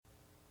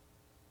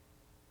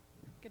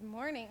Good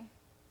morning.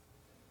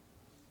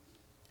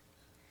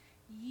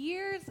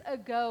 Years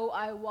ago,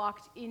 I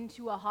walked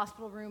into a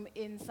hospital room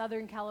in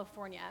Southern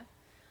California.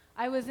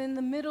 I was in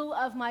the middle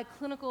of my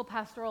clinical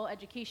pastoral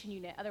education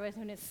unit, otherwise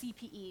known as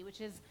CPE,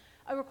 which is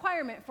a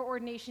requirement for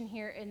ordination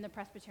here in the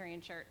Presbyterian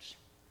Church.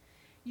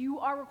 You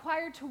are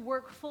required to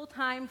work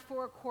full-time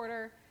for a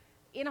quarter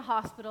in a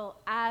hospital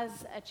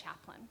as a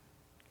chaplain.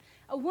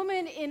 A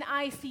woman in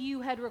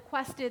ICU had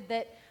requested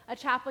that a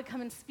chaplain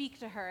come and speak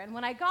to her, and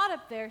when I got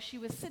up there, she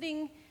was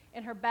sitting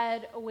in her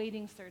bed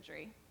awaiting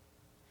surgery.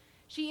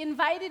 She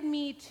invited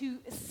me to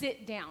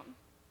sit down,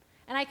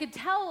 and I could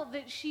tell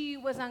that she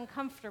was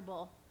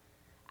uncomfortable.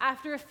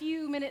 After a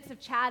few minutes of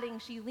chatting,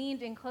 she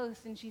leaned in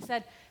close and she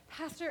said,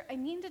 "Pastor, I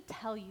need to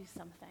tell you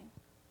something."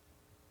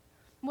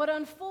 What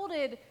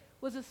unfolded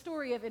was a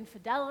story of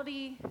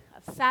infidelity,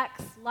 of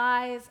sex,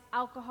 lies,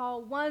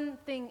 alcohol, one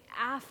thing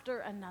after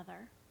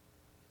another.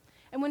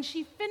 And when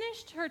she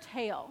finished her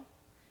tale,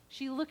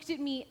 she looked at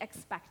me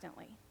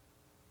expectantly,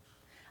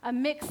 a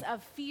mix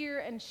of fear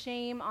and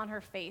shame on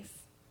her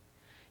face.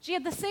 She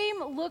had the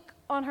same look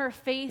on her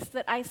face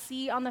that I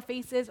see on the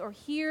faces or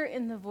hear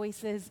in the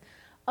voices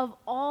of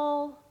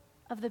all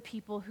of the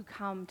people who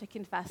come to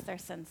confess their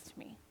sins to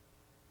me.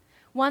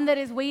 One that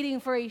is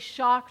waiting for a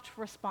shocked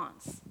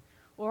response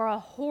or a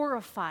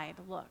horrified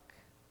look.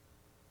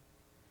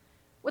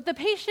 What the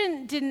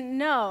patient didn't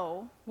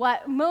know,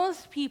 what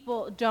most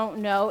people don't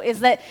know,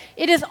 is that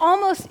it is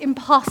almost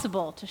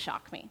impossible to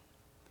shock me.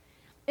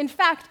 In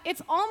fact,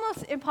 it's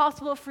almost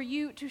impossible for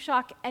you to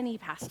shock any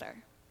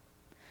pastor.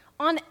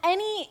 On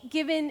any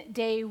given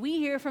day, we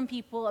hear from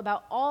people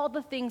about all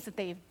the things that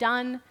they've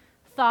done,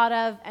 thought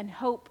of, and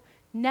hope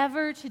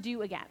never to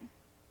do again.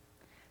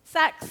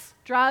 Sex,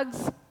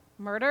 drugs,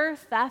 murder,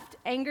 theft,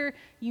 anger,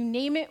 you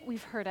name it,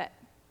 we've heard it.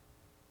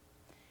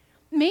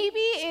 Maybe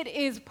it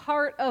is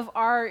part of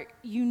our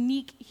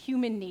unique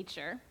human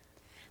nature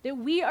that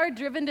we are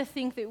driven to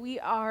think that we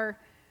are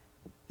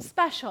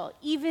special,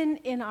 even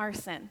in our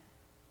sin.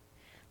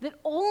 That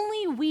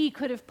only we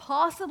could have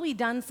possibly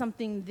done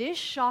something this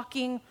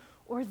shocking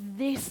or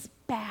this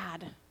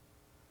bad.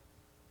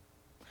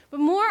 But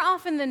more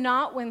often than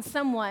not, when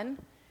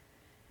someone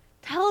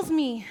tells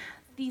me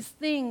these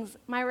things,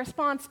 my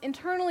response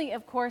internally,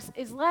 of course,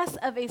 is less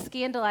of a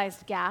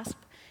scandalized gasp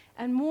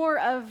and more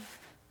of,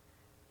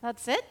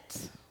 "That's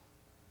it?"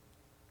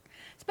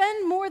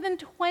 Spend more than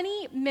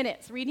 20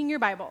 minutes reading your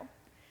Bible,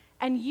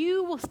 and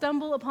you will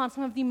stumble upon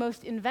some of the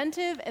most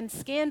inventive and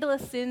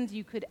scandalous sins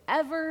you could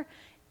ever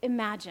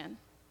imagine,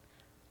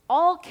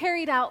 all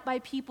carried out by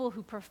people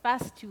who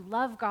profess to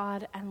love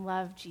God and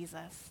love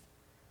Jesus.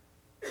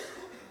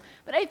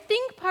 But I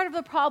think part of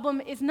the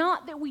problem is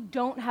not that we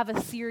don't have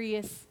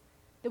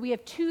that we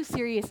have too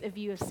serious a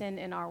view of sin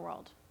in our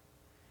world,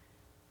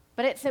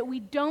 but it's that we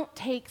don't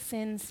take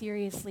sin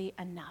seriously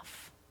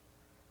enough.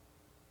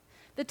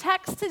 The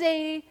texts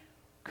today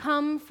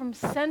come from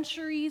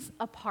centuries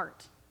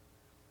apart,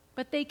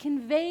 but they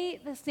convey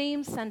the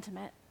same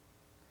sentiment.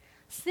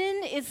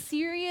 Sin is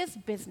serious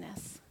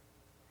business,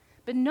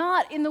 but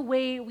not in the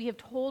way we have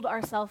told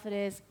ourselves it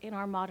is in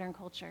our modern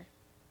culture.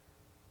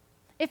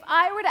 If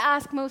I were to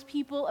ask most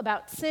people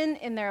about sin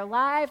in their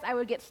lives, I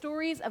would get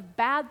stories of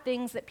bad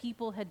things that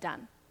people had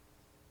done.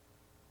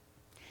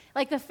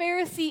 Like the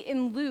Pharisee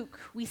in Luke,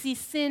 we see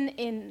sin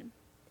in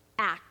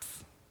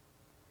acts.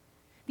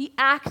 The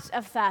act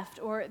of theft,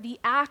 or the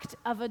act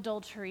of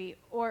adultery,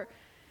 or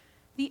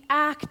the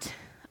act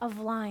of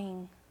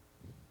lying.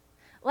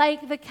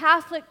 Like the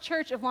Catholic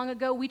Church of long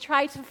ago, we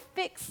try to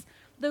fix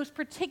those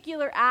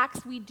particular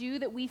acts we do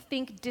that we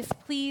think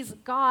displease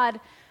God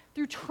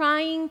through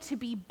trying to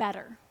be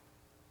better.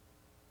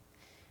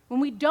 When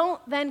we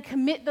don't then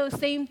commit those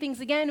same things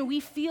again, we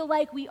feel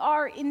like we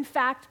are in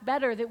fact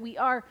better, that we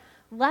are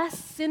less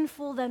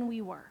sinful than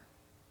we were.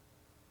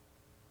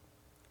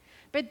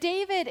 But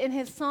David in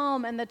his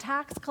psalm and the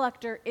tax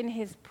collector in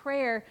his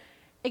prayer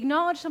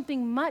acknowledge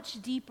something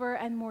much deeper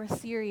and more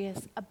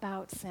serious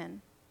about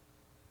sin.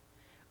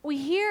 We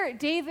hear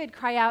David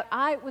cry out,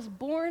 "I was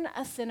born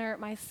a sinner,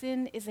 my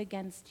sin is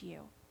against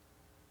you."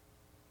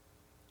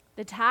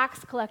 The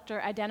tax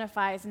collector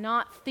identifies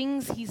not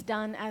things he's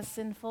done as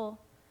sinful,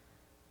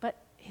 but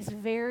his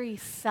very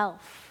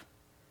self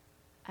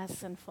as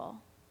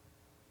sinful.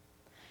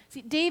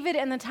 See, David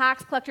and the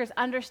tax collectors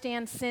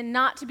understand sin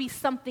not to be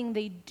something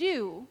they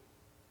do,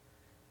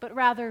 but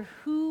rather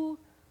who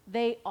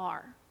they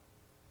are.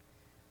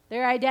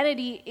 Their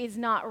identity is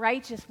not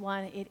righteous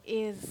one, it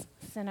is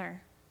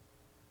sinner.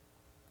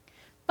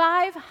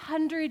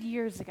 500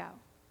 years ago,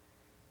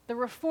 the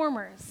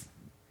reformers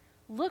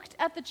looked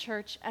at the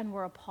church and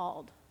were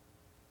appalled.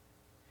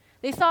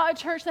 They saw a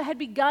church that had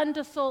begun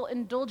to sell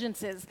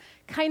indulgences,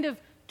 kind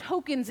of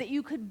tokens that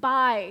you could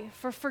buy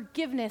for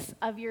forgiveness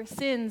of your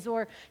sins,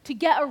 or to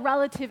get a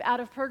relative out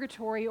of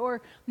purgatory,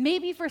 or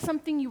maybe for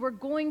something you were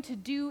going to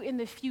do in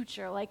the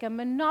future, like a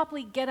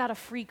Monopoly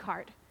get-out-of-free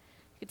card.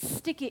 You could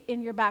stick it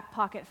in your back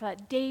pocket for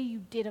that day you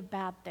did a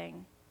bad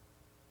thing.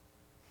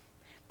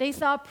 They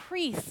saw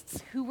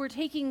priests who were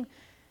taking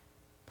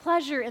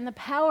pleasure in the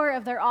power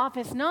of their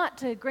office, not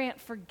to grant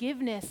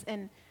forgiveness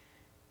and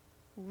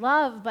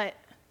love, but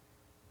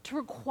to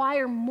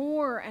require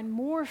more and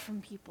more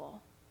from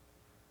people.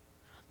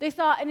 They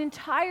saw an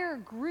entire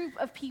group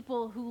of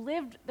people who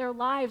lived their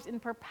lives in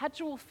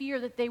perpetual fear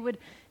that they would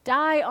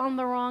die on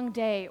the wrong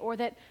day, or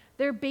that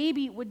their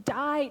baby would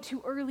die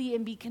too early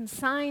and be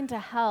consigned to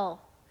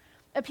hell.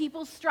 A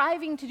people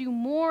striving to do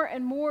more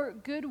and more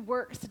good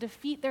works to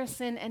defeat their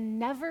sin and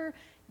never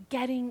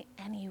getting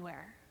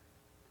anywhere.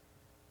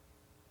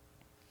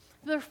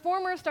 The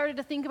reformers started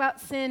to think about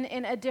sin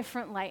in a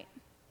different light.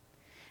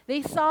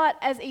 They saw it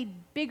as a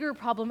bigger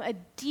problem, a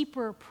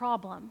deeper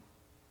problem.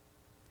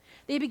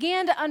 They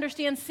began to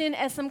understand sin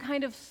as some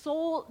kind of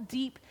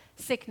soul-deep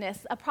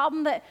sickness, a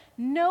problem that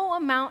no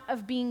amount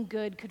of being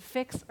good could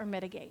fix or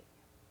mitigate.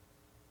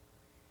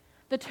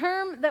 The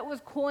term that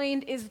was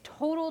coined is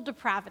total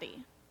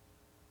depravity.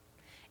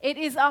 It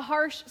is a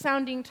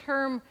harsh-sounding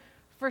term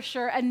for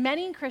sure, and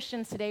many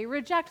Christians today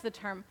reject the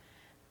term.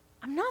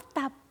 I'm not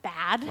that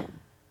bad,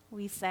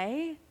 we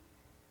say.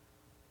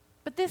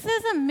 But this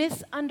is a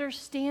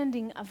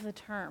misunderstanding of the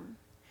term.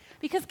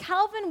 Because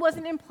Calvin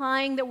wasn't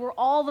implying that we're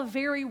all the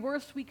very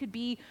worst we could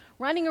be,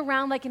 running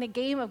around like in a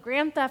game of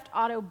Grand Theft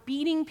Auto,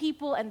 beating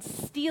people and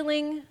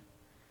stealing.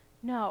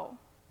 No.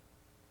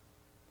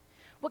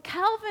 What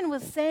Calvin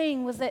was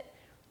saying was that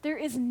there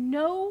is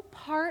no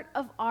part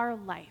of our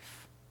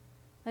life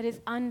that is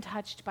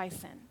untouched by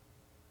sin.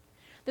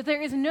 That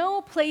there is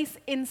no place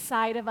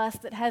inside of us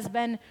that has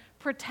been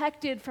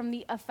protected from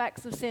the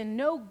effects of sin.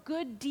 No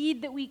good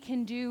deed that we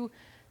can do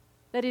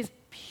that is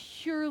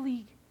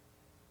purely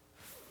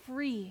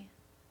free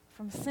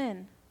from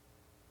sin.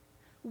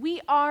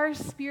 We are,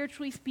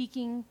 spiritually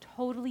speaking,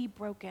 totally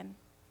broken.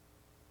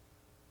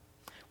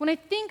 When I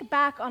think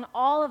back on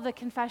all of the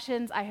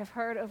confessions I have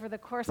heard over the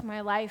course of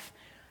my life,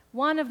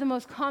 one of the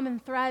most common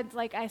threads,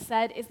 like I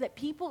said, is that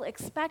people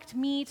expect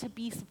me to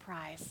be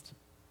surprised.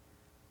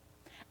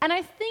 And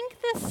I think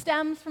this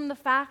stems from the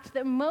fact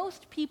that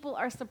most people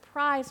are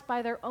surprised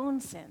by their own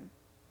sin.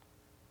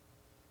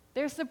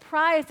 They're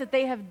surprised that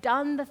they have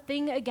done the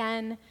thing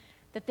again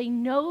that they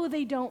know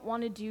they don't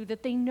want to do,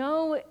 that they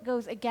know it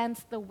goes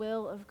against the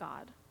will of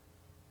God.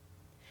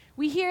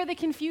 We hear the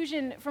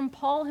confusion from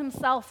Paul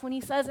himself when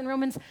he says in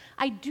Romans,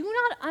 I do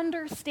not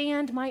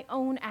understand my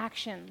own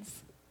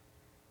actions,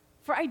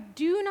 for I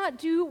do not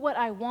do what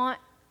I want,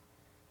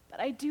 but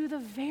I do the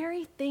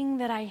very thing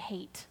that I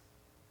hate.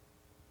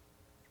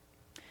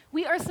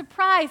 We are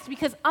surprised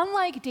because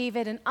unlike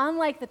David and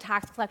unlike the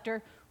tax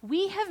collector,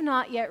 we have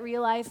not yet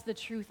realized the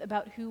truth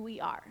about who we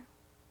are.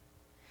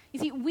 You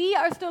see, we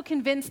are still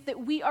convinced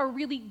that we are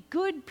really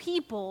good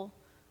people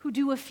who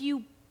do a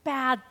few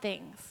bad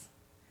things.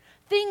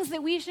 Things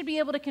that we should be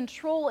able to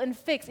control and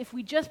fix if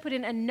we just put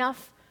in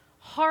enough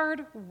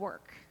hard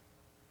work.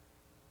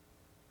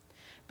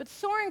 But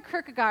Søren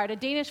Kierkegaard, a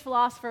Danish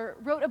philosopher,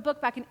 wrote a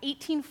book back in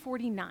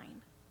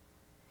 1849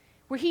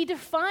 where he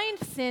defined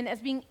sin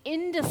as being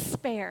in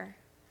despair,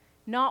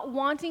 not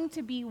wanting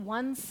to be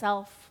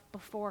oneself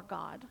before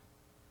God.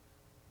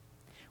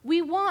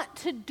 We want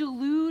to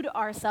delude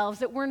ourselves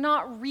that we're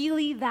not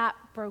really that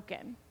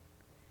broken.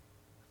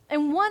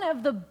 And one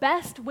of the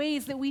best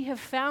ways that we have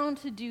found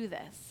to do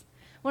this,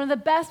 one of the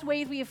best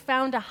ways we have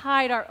found to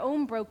hide our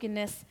own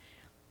brokenness,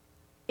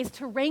 is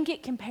to rank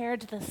it compared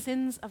to the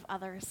sins of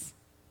others.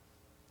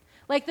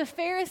 Like the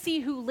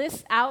Pharisee who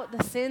lists out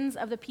the sins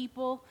of the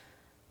people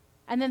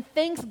and then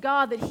thanks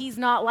God that he's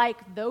not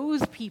like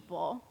those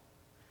people,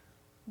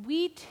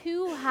 we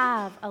too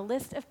have a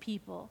list of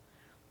people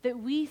that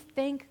we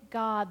thank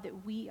God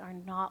that we are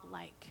not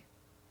like.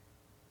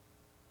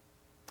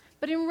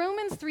 But in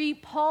Romans 3,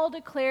 Paul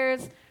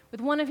declares with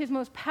one of his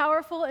most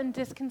powerful and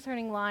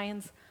disconcerting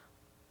lines,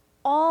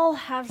 all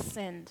have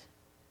sinned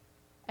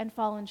and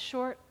fallen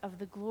short of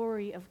the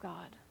glory of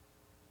God.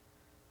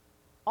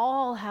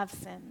 All have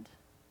sinned.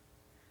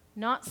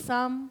 Not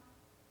some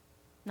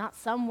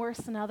worse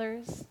than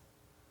others,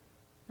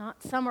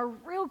 not some are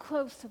real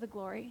close to the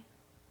glory.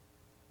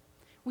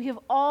 We have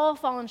all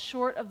fallen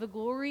short of the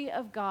glory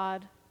of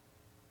God,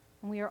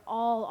 and we are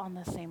all on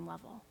the same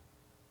level.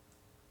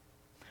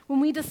 When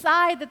we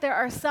decide that there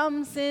are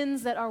some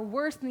sins that are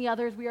worse than the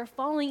others, we are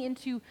falling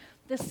into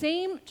the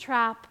same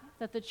trap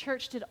that the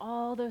church did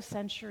all those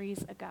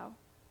centuries ago.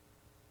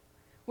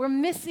 We're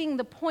missing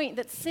the point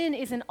that sin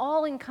is an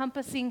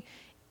all-encompassing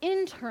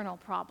internal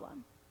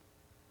problem.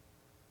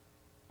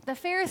 The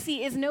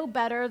Pharisee is no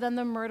better than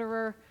the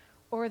murderer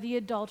or the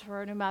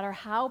adulterer, no matter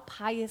how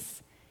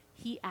pious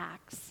he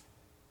acts.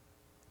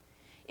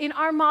 In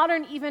our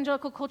modern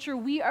evangelical culture,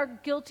 we are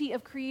guilty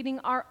of creating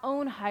our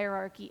own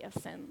hierarchy of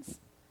sins,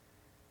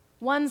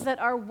 ones that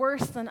are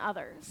worse than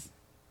others.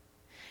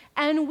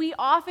 And we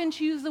often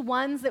choose the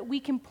ones that we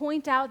can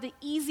point out the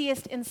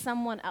easiest in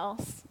someone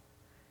else,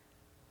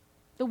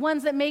 the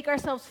ones that make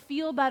ourselves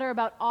feel better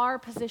about our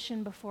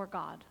position before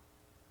God.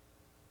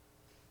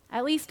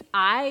 At least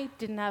I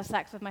didn't have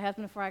sex with my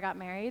husband before I got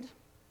married.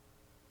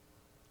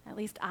 At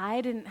least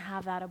I didn't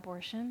have that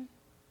abortion.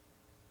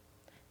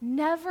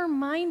 never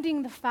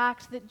minding the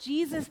fact that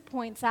Jesus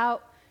points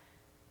out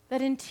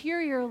that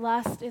interior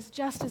lust is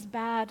just as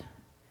bad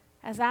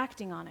as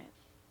acting on it.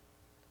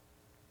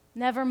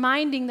 Never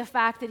minding the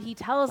fact that he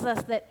tells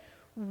us that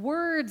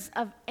words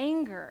of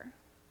anger,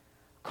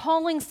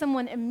 calling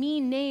someone a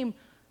mean name,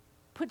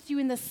 puts you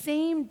in the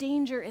same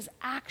danger as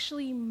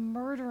actually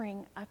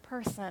murdering a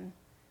person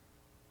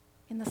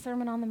in the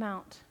Sermon on the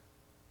Mount.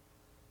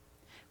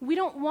 We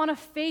don't want to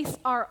face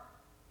our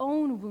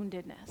own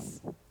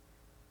woundedness.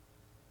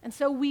 And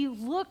so we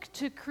look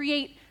to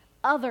create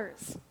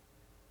others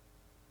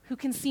who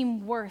can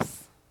seem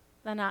worse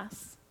than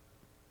us.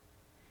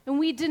 And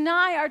we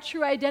deny our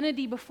true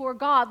identity before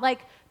God,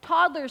 like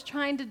toddlers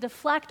trying to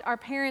deflect our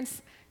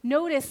parents'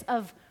 notice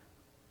of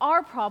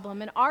our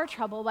problem and our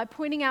trouble by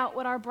pointing out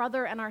what our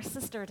brother and our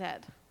sister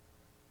did.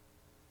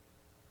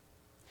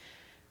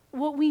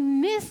 What we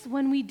miss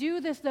when we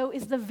do this, though,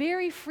 is the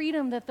very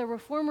freedom that the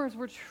reformers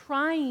were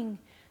trying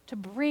to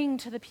bring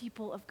to the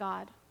people of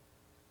God.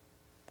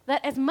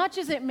 That as much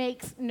as it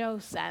makes no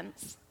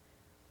sense,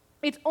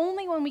 it's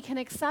only when we can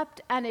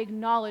accept and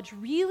acknowledge,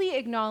 really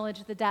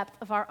acknowledge the depth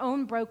of our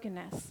own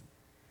brokenness,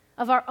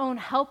 of our own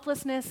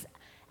helplessness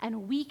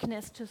and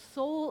weakness to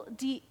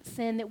soul-deep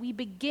sin that we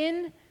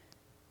begin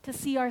to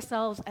see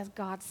ourselves as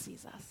God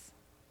sees us.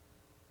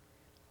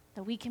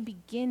 That we can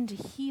begin to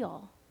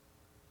heal.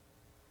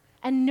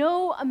 And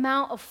no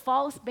amount of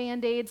false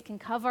Band-Aids can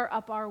cover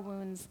up our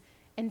wounds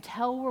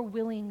until we're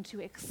willing to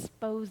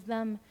expose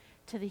them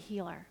to the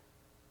healer.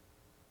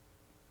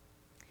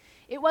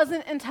 It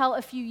wasn't until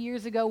a few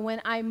years ago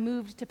when I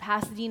moved to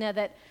Pasadena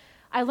that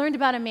I learned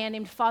about a man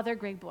named Father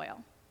Greg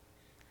Boyle.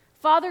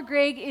 Father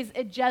Greg is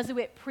a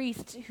Jesuit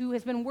priest who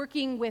has been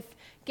working with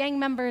gang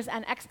members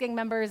and ex-gang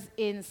members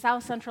in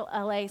South Central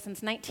LA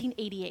since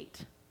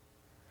 1988.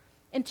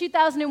 In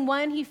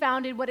 2001, he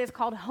founded what is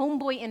called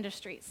Homeboy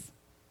Industries.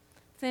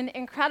 It's an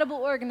incredible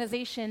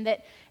organization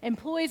that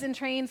employs and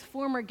trains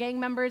former gang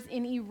members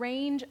in a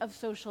range of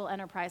social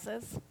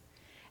enterprises,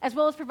 as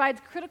well as provides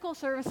critical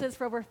services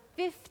for over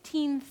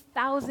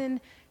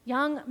 15,000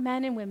 young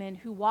men and women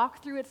who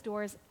walk through its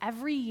doors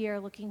every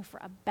year looking for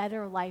a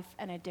better life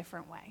and a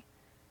different way.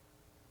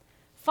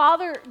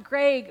 Father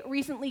Greg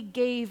recently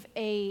gave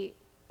an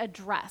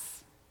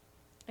address.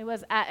 It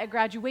was at a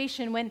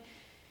graduation when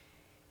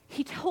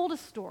he told a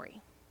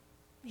story.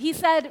 He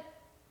said,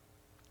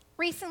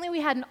 recently we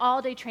had an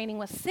all-day training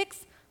with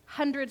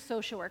 600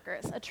 social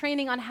workers, a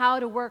training on how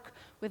to work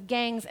with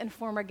gangs and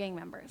former gang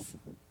members.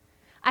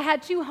 I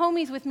had two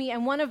homies with me,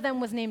 and one of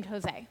them was named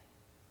Jose.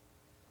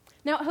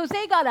 Now,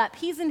 Jose got up.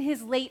 He's in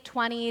his late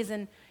 20s,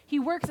 and he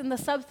works in the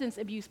substance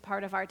abuse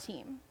part of our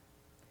team.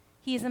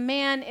 He's a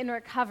man in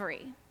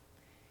recovery.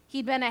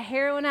 He'd been a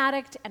heroin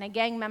addict and a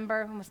gang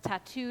member and was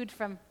tattooed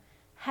from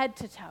head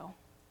to toe.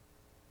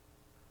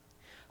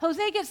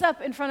 Jose gets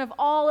up in front of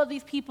all of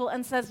these people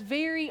and says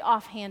very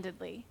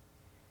offhandedly,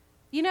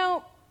 "You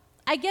know,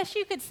 I guess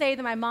you could say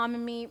that my mom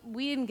and me,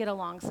 we didn't get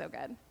along so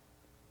good.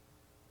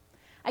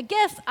 I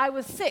guess I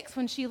was 6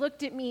 when she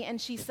looked at me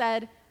and she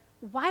said,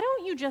 'Why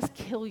don't you just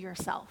kill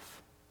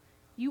yourself?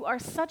 You are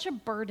such a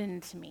burden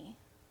to me.'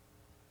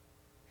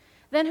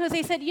 Then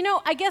Jose said, 'You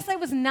know, I guess I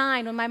was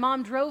 9 when my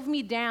mom drove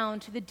me down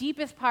to the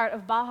deepest part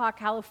of Baja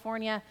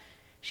California.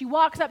 She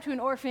walks up to an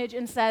orphanage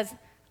and says,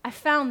 'I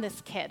found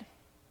this kid.'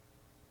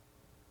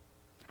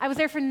 I was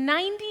there for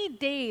 90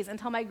 days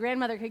until my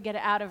grandmother could get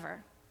it out of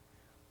her,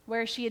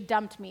 where she had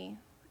dumped me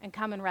and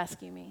come and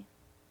rescue me.'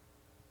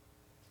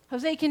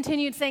 Jose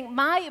continued saying,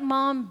 'My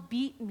mom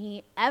beat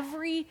me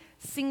every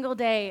single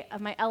day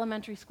of my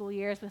elementary school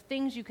years with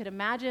things you could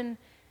imagine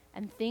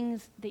and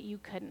things that you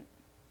couldn't.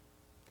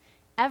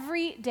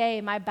 Every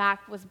day my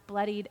back was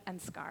bloodied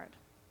and scarred.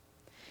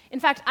 In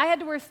fact, I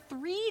had to wear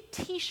 3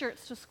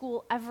 t-shirts to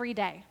school every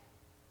day.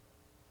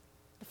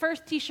 The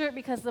first t-shirt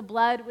because the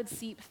blood would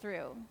seep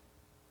through.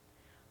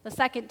 The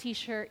second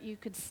t-shirt, you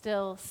could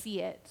still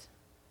see it.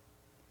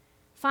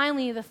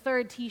 Finally, the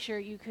third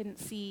t-shirt, you couldn't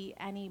see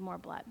any more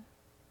blood.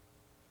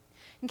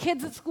 And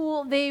kids at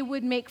school, they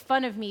would make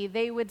fun of me.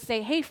 They would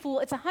say, 'Hey, fool,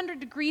 it's 100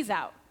 degrees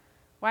out.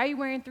 Why are you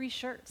wearing 3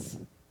 shirts?'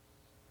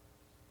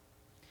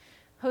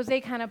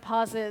 Jose kind of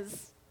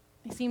pauses.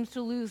 He seems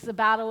to lose the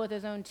battle with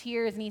his own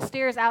tears, and he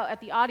stares out at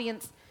the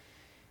audience,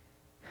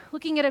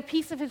 looking at a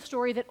piece of his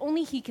story that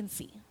only he can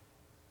see.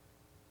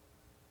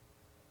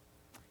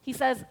 He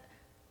says,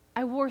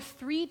 'I wore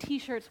 3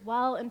 t-shirts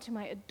well into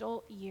my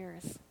adult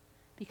years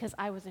because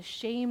I was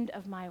ashamed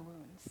of my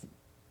wounds.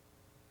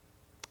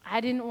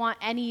 I didn't want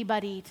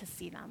anybody to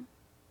see them.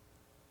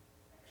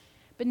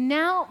 But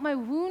now my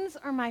wounds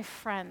are my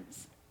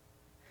friends.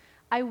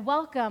 I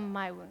welcome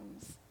my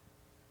wounds.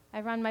 I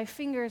run my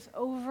fingers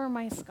over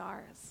my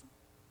scars.'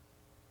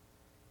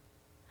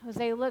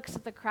 Jose looks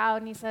at the crowd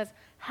and he says,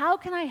 'How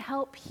can I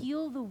help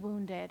heal the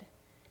wounded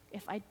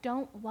if I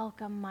don't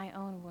welcome my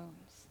own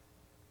wounds?'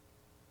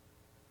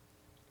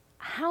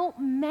 How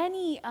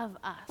many of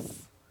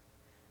us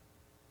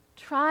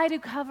try to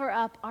cover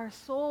up our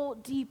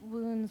soul-deep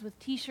wounds with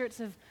t-shirts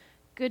of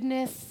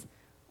goodness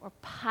or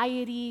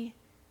piety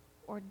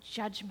or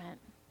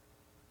judgment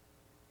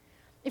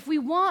If we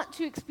want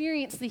to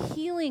experience the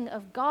healing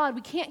of God,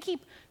 we can't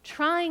keep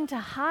trying to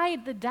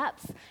hide the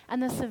depths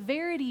and the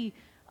severity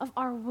of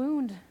our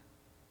wound.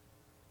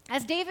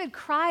 As David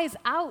cries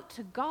out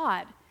to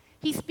God,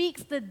 he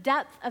speaks the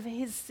depth of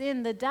his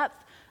sin, the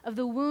depth of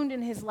the wound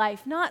in his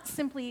life, not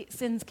simply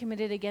sins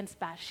committed against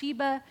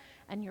Bathsheba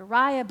and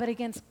Uriah, but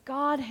against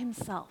God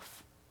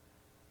himself.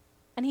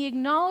 And he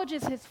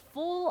acknowledges his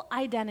full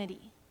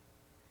identity,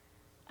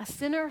 a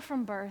sinner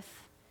from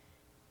birth,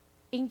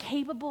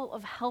 incapable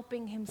of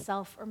helping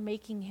himself or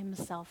making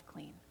himself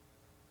clean.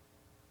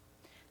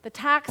 The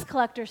tax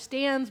collector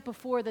stands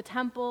before the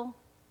temple,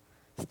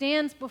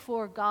 stands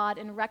before God,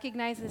 and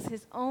recognizes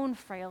his own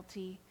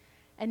frailty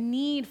and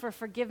need for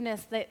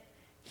forgiveness that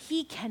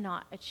he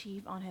cannot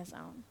achieve on his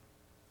own.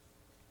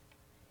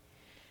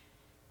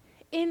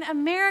 In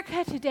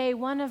America today,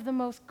 one of the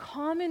most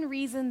common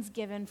reasons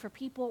given for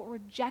people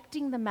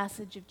rejecting the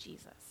message of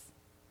Jesus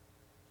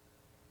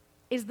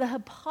is the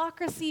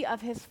hypocrisy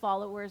of his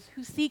followers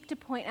who seek to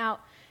point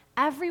out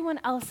everyone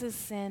else's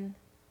sin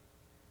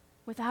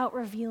without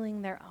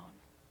revealing their own.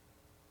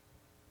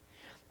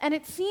 And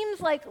it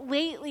seems like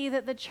lately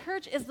that the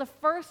church is the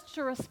first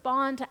to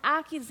respond to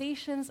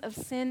accusations of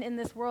sin in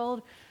this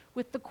world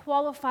with the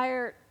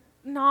qualifier,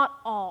 not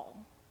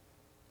all.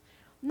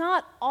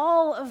 Not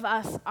all of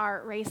us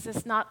are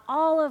racist, not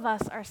all of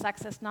us are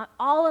sexist, not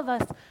all of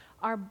us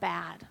are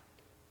bad.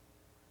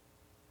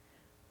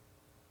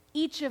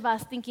 Each of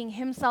us thinking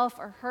himself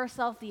or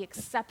herself the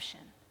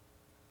exception.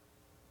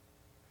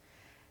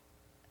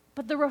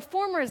 But the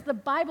reformers, the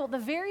Bible, the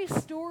very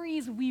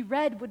stories we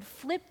read would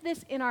flip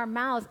this in our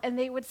mouths and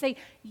they would say,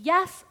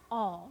 yes,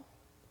 all.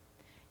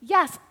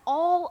 Yes,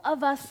 all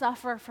of us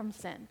suffer from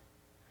sin.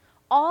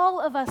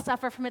 All of us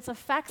suffer from its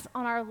effects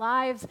on our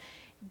lives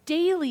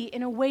daily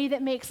in a way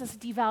that makes us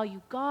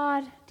devalue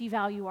God,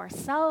 devalue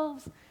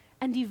ourselves,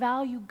 and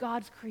devalue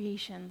God's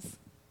creations.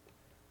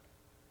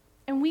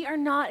 And we are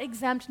not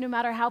exempt no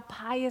matter how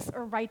pious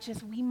or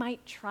righteous we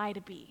might try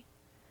to be.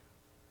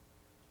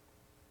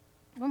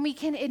 When we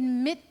can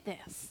admit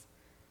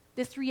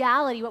this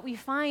reality, what we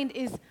find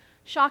is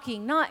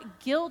shocking. Not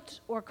guilt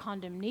or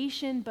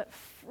condemnation, but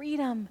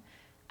freedom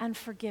and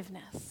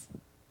forgiveness.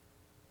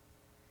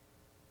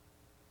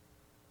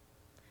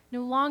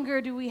 No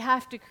longer do we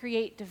have to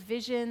create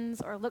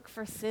divisions or look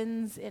for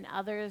sins in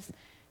others,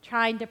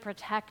 trying to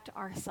protect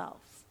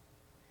ourselves.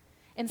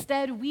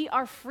 Instead, we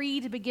are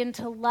free to begin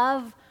to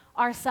love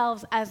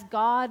ourselves as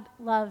God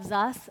loves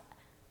us,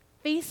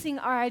 facing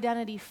our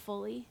identity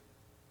fully,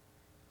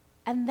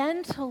 and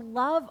then to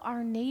love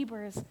our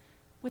neighbors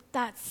with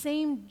that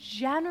same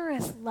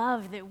generous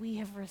love that we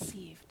have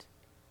received.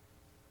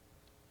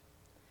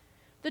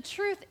 The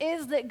truth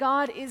is that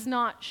God is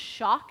not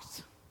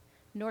shocked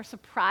nor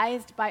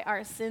surprised by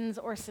our sins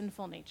or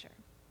sinful nature.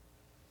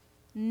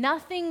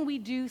 Nothing we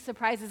do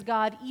surprises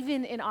God,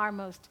 even in our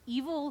most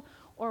evil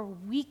or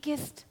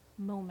weakest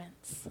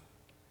moments.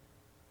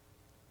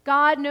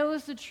 God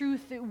knows the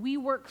truth that we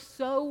work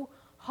so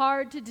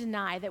hard to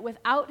deny, that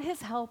without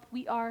his help,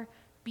 we are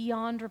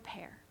beyond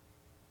repair.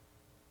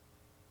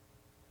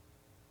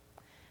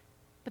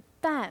 But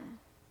then,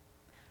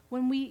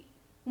 when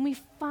we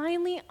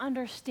finally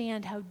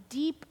understand how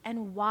deep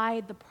and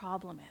wide the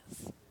problem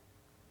is,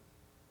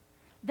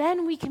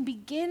 then we can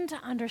begin to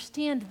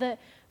understand the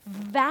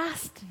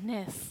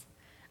vastness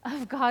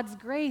of God's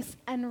grace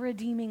and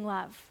redeeming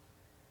love.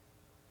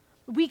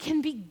 We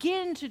can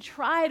begin to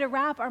try to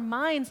wrap our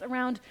minds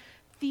around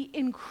the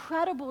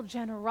incredible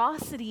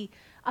generosity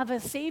of a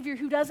Savior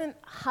who doesn't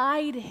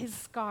hide his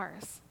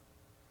scars,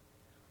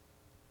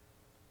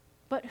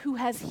 but who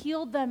has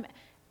healed them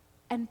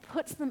and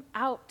puts them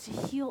out to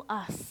heal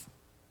us.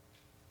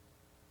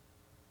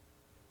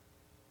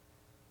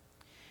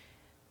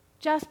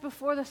 Just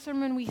before the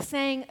sermon, we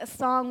sang a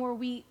song where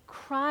we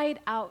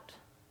cried out,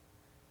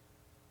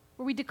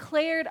 where we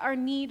declared our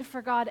need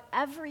for God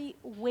every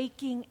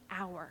waking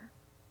hour.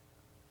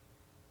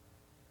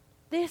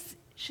 This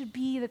should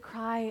be the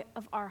cry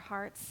of our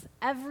hearts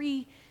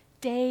every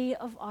day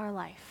of our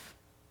life.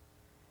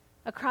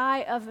 A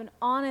cry of an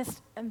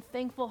honest and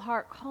thankful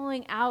heart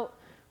calling out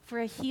for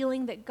a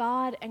healing that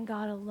God and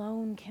God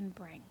alone can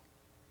bring.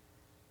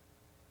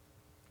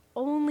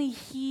 Only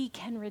he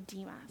can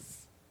redeem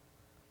us.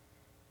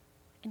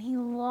 And he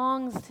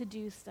longs to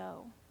do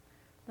so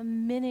the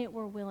minute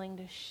we're willing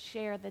to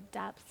share the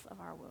depths of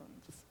our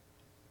wounds.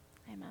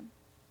 Amen.